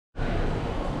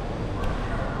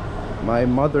My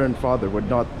mother and father would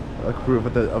not approve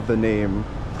of the name,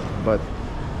 but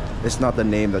it's not the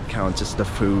name that counts, it's the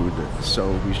food.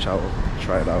 So we shall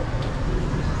try it out.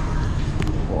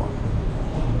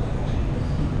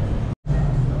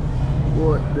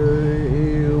 What the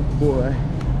hell, boy?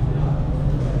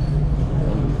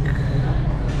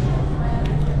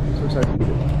 So excited to eat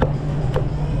it.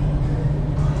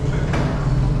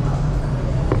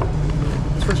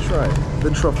 Let's first try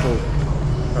the truffle.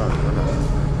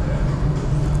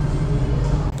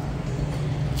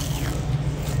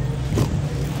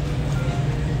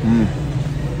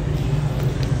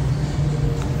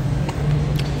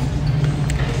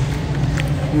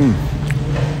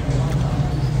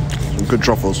 Some good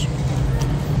truffles.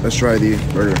 Let's try the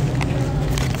burger.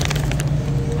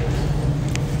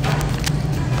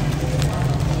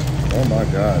 Oh my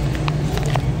god.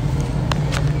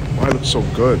 Why it looks so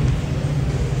good?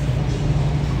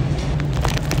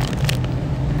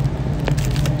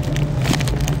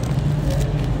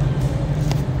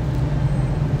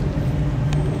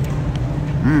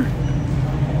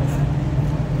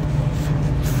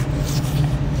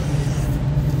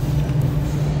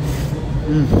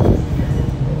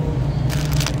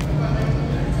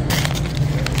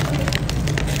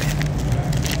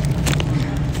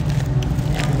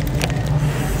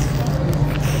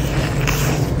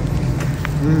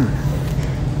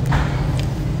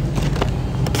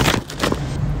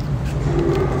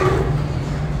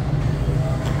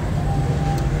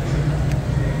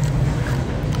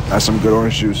 That's some good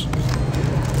orange juice.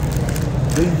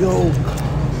 The yolk.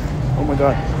 Oh my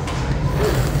god.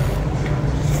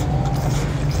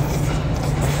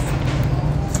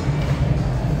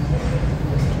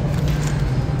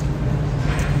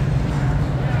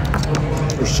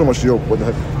 There's so much yolk. What the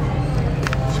heck?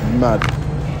 It's mad.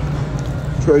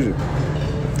 It's crazy.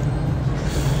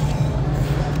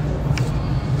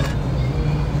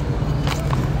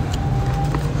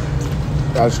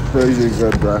 That's crazy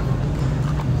good, bruh.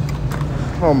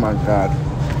 Oh my god.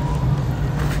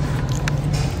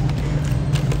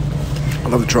 I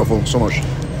love the truffle so much.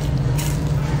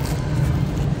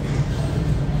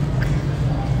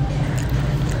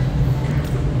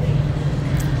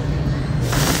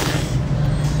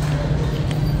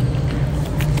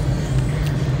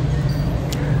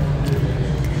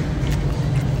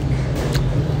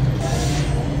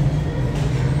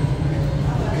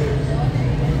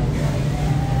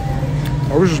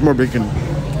 I wish there was more bacon.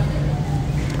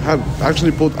 I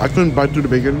couldn't bite through the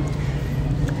bacon.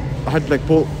 I had to like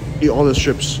eat all the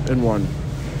strips in one.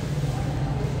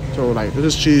 So like this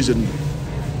is cheese and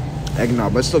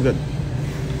eggnog, but it's still good.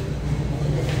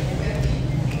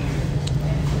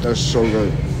 That's so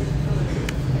good.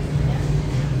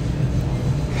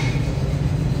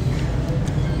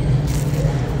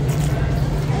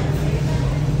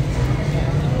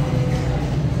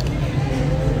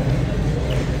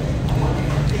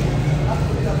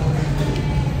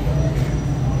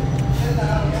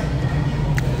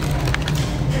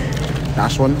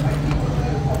 Last one.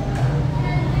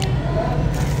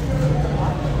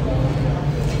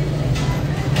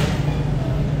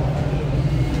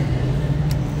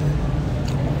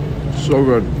 So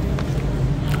good.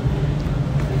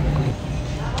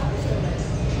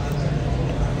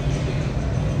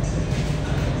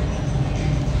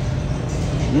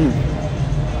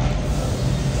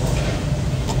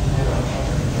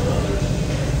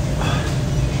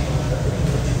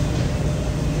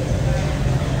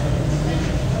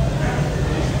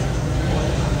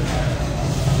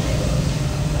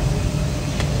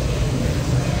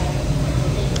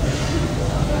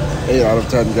 Eight out of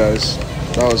 10, guys.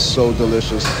 That was so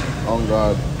delicious. Oh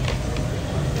god.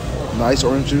 Nice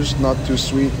orange juice, not too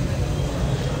sweet.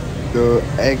 The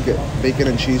egg, bacon,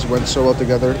 and cheese went so well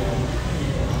together.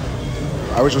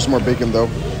 I wish there was more bacon though.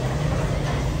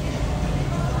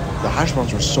 The hash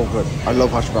browns were so good. I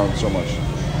love hash browns so much.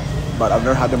 But I've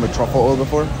never had them with truffle oil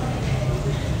before.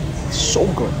 It's so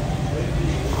good.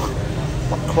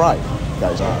 I cried,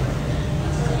 guys.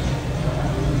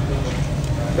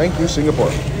 Thank you,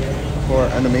 Singapore, for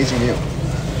an amazing meal.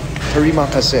 Terima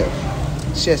kasih.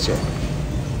 Xie.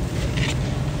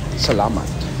 Salamat.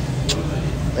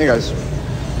 Hey guys.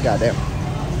 Goddamn.